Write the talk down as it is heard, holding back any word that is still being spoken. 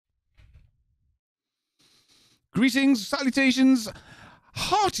Greetings, salutations,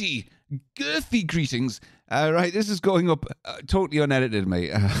 hearty, girthy greetings. Right, this is going up totally unedited,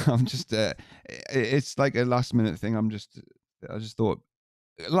 mate. I'm just, it's like a last minute thing. I just thought,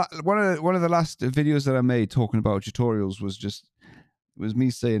 one of the last videos that I made talking about tutorials was me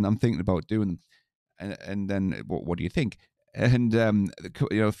saying I'm thinking about doing them, and then what do you think? And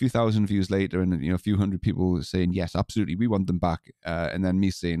a few thousand views later, and a few hundred people saying yes, absolutely, we want them back. And then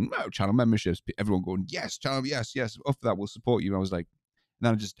me saying, "No, channel memberships." Everyone going, "Yes, channel, yes, yes." Up for that, we'll support you. And I was like, and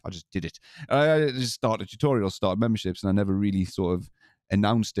then I just did it. I just started tutorials, started memberships, and I never really sort of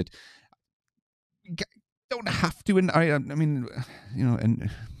announced it. Don't have to, and I mean,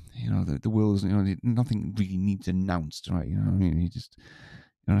 the world's, nothing really needs announced, right? You know what I mean? You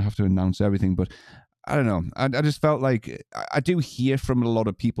don't have to announce everything, but I don't know. I just felt like I do hear from a lot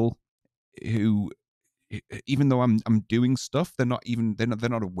of people who, even though I'm doing stuff, they're not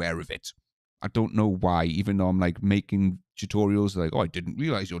aware of it. I don't know why, even though I'm like making tutorials, like, oh, I didn't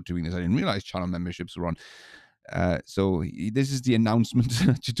realize you're doing this. I didn't realize channel memberships were on. So this is the announcement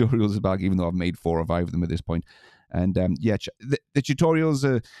tutorials about, even though I've made 4 or 5 of them at this point. And the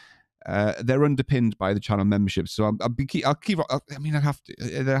tutorials are, they're underpinned by the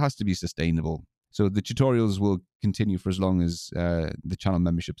there has to be sustainable. So the tutorials will continue for as long as the channel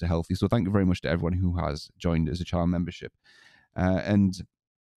memberships are healthy. So thank you very much to everyone who has joined as a channel membership. And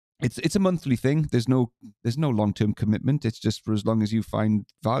it's a monthly thing. There's no long-term commitment. It's just for as long as you find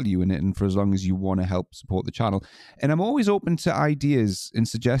value in it and for as long as you want to help support the channel. And I'm always open to ideas and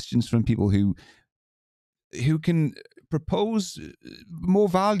suggestions from people who can propose more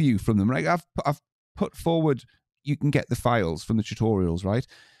value from them. Right? I've put forward, you can get the files from the tutorials, right?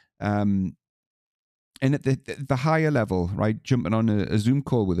 And at the higher level, right, jumping on a Zoom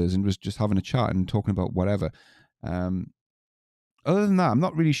call with us and just having a chat and talking about whatever. Other than that, I'm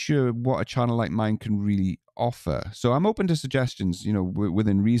not really sure what a channel like mine can really offer. So I'm open to suggestions,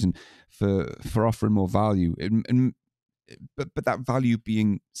 within reason, for offering more value, but that value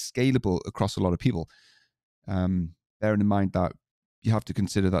being scalable across a lot of people. Bearing in mind that you have to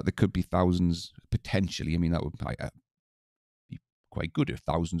consider that there could be thousands potentially. I mean, that would be quite good if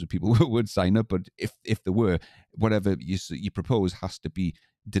thousands of people would sign up, but if there were, whatever you propose has to be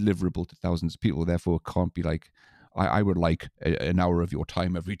deliverable to thousands of people. Therefore, it can't be like, I would like an hour of your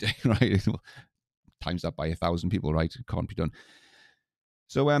time every day, right? Times that by 1,000 people, right? It can't be done.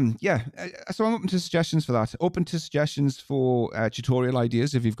 So so I'm open to suggestions for that. Open to suggestions for tutorial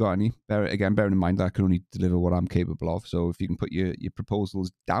ideas if you've got any. Bearing in mind that I can only deliver what I'm capable of. So if you can put your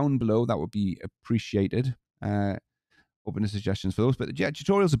proposals down below, that would be appreciated. Open to suggestions for those. But yeah,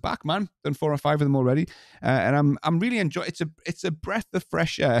 tutorials are back, man. Done 4 or 5 of them already, and I'm really enjoying. It's a breath of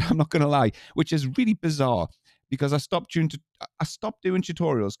fresh air. I'm not going to lie, which is really bizarre because I stopped doing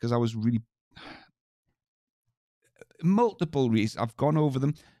tutorials because I was really, multiple reasons. I've gone over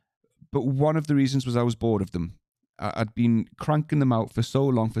them, but one of the reasons was I was bored of them. I'd been cranking them out for so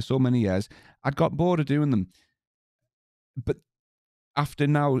long, for so many years. I'd got bored of doing them. But after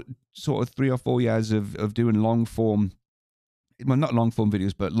now sort of 3 or 4 years of doing long form, well, not long form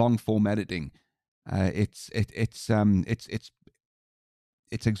videos, but long form editing, it's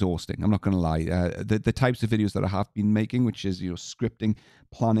exhausting. I'm not going to lie. The types of videos that I have been making, which is scripting,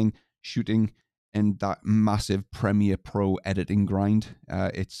 planning, shooting, and that massive Premiere Pro editing grind.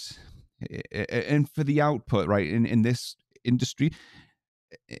 And for the output, right, in this industry,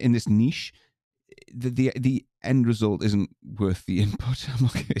 in this niche, the end result isn't worth the input.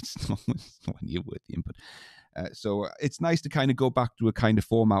 It's not near worth the input. So it's nice to kind of go back to a kind of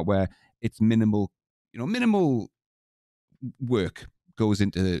format where it's minimal work goes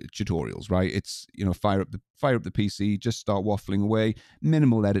into tutorials, right? It's fire up the PC, just start waffling away,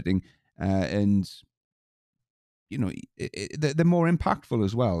 minimal editing, and they're more impactful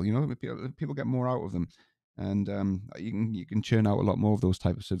as well. People get more out of them, and you can churn out a lot more of those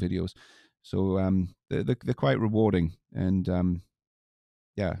types of videos. So they're quite rewarding, and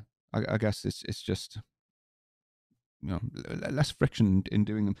I guess it's just less friction in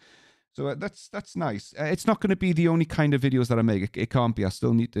doing them. So that's nice. It's not going to be the only kind of videos that I make. It can't be. I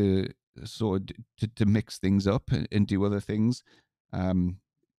still need to sort of to mix things up and do other things.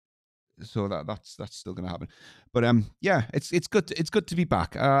 So that's still going to happen. But it's good. It's good to be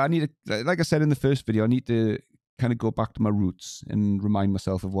back. I need to, like I said in the first video, I need to kind of go back to my roots and remind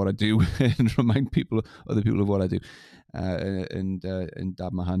myself of what I do and remind other people of what I do, and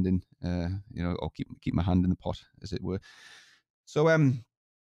dab my hand in, or keep my hand in the pot, as it were. So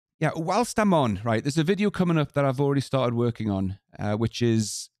yeah, whilst I'm on, right, there's a video coming up that I've already started working on, which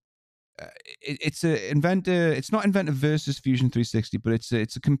is it's a Inventor. It's not Inventor versus Fusion 360, but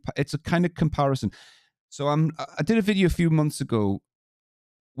it's a kind of comparison. So I did a video a few months ago,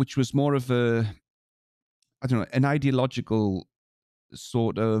 which was more of I don't know, an ideological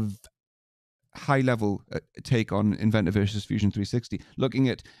sort of high level take on Inventor versus Fusion 360, looking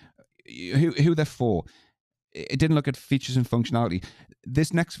at who they're for. It didn't look at features and functionality.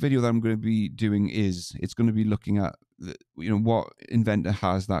 This next video that I'm going to be doing it's going to be looking at what Inventor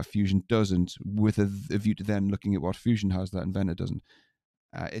has that Fusion doesn't, with a view to then looking at what Fusion has that Inventor doesn't.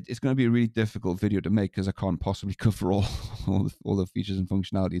 It's going to be a really difficult video to make because I can't possibly cover all the features and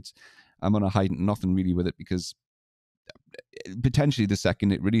functionality. I'm on a hide nothing really with it, because potentially the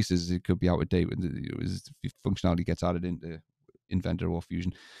second it releases, it could be out of date when the functionality gets added into Inventor or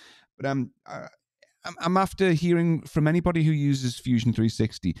Fusion. But I'm after hearing from anybody who uses Fusion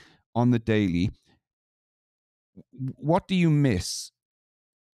 360 on the daily. What do you miss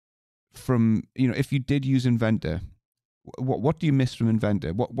from, if you did use Inventor? What do you miss from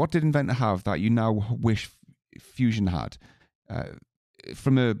Inventor? What did Inventor have that you now wish Fusion had?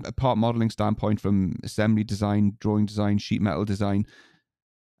 From a part modeling standpoint, from assembly design, drawing design, sheet metal design,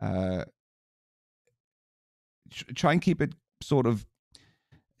 try and keep it sort of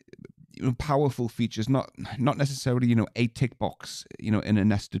powerful features, not necessarily a tick box in a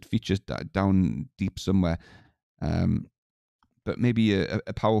nested features down deep somewhere, but maybe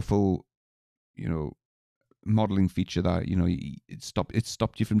a powerful modeling feature that it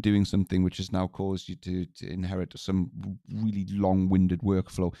stopped you from doing something, which has now caused you to inherit some really long-winded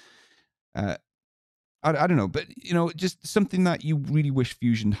workflow. I don't know, but just something that you really wish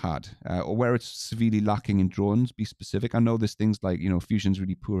Fusion had, or where it's severely lacking in drawings. Be specific. I know there's things like Fusion's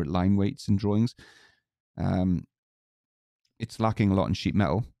really poor at line weights in drawings. It's lacking a lot in sheet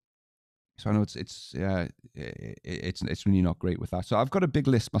metal. So I know it's really not great with that. So I've got a big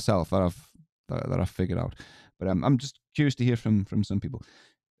list myself that I've figured out, but I'm just curious to hear from some people.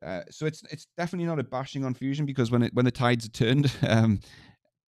 So it's definitely not a bashing on Fusion, because when the tides are turned,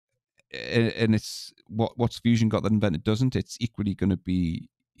 and it's what's Fusion got that Inventor doesn't, it's equally going to be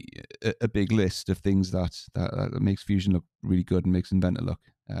a big list of things that makes Fusion look really good and makes Inventor look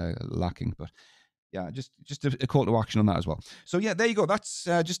lacking. But yeah, just a call to action on that as well. So yeah, there you go. That's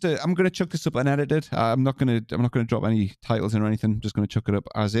I'm going to chuck this up unedited. I'm not going to drop any titles in or anything. I'm just going to chuck it up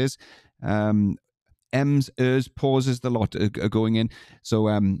as is. M's, pauses, the lot are going in. So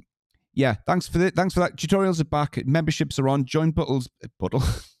yeah, thanks for that. Tutorials are back. Memberships are on. Join Buttle.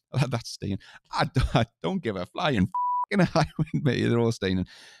 That's staying. I don't give a flying highwind, mate. They're all staying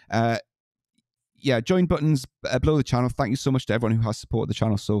in. Yeah, join buttons below the channel. Thank you so much to everyone who has supported the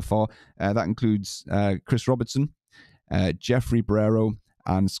channel so far. That includes Chris Robertson, Jeffrey Barrero,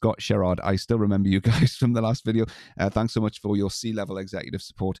 and Scott Sherrod. I still remember you guys from the last video. Thanks so much for your C-level executive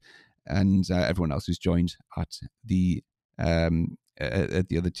support, and everyone else who's joined at the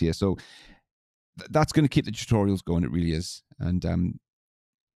other tier. So that's going to keep the tutorials going. It really is. And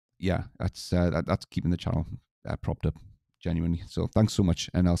yeah, that's keeping the channel propped up, genuinely. So thanks so much,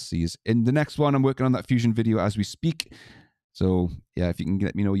 and I'll see you in the next one. I'm working on that Fusion video as we speak. So yeah, if you can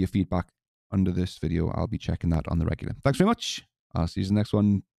let me know your feedback under this video, I'll be checking that on the regular. Thanks very much. I'll see you in the next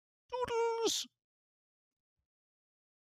one. Doodles.